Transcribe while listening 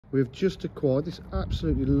We've just acquired this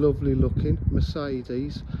absolutely lovely looking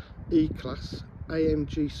Mercedes E-Class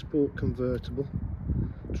AMG Sport convertible.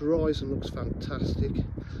 Drives and looks fantastic.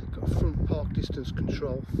 Got a front park distance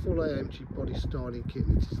control, full AMG body styling kit,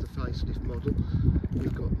 and it is the facelift model.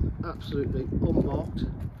 We've got absolutely unmarked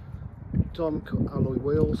diamond cut alloy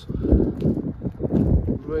wheels.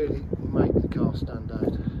 Really make the car stand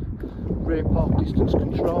out. Rear park distance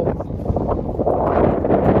control.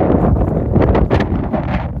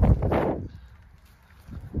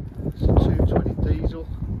 It's a 220 diesel.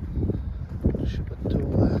 Shut the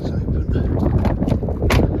door there, it's open.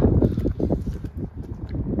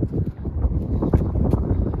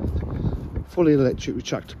 Fully electric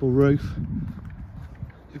retractable roof.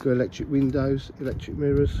 You've got electric windows, electric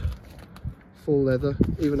mirrors, full leather,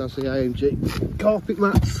 even has the AMG carpet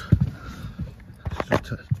mats.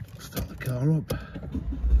 Start the car up.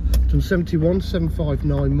 Done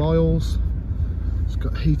 759 miles. It's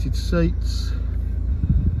got heated seats.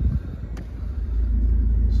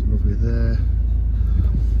 It's lovely there.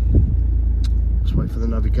 Just wait for the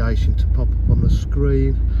navigation to pop up on the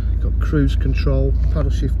screen. Got cruise control,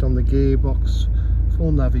 paddle shift on the gearbox,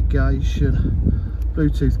 full navigation,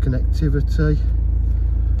 Bluetooth connectivity.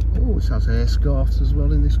 Oh, it has air scarves as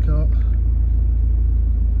well in this car.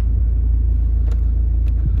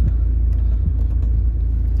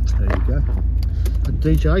 There you go. A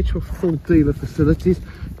DJ to full dealer facilities,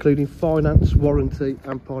 including finance, warranty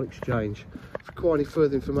and part exchange. For quite any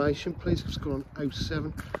further information, please just call on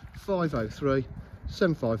 07 503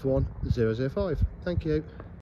 751 005. Thank you.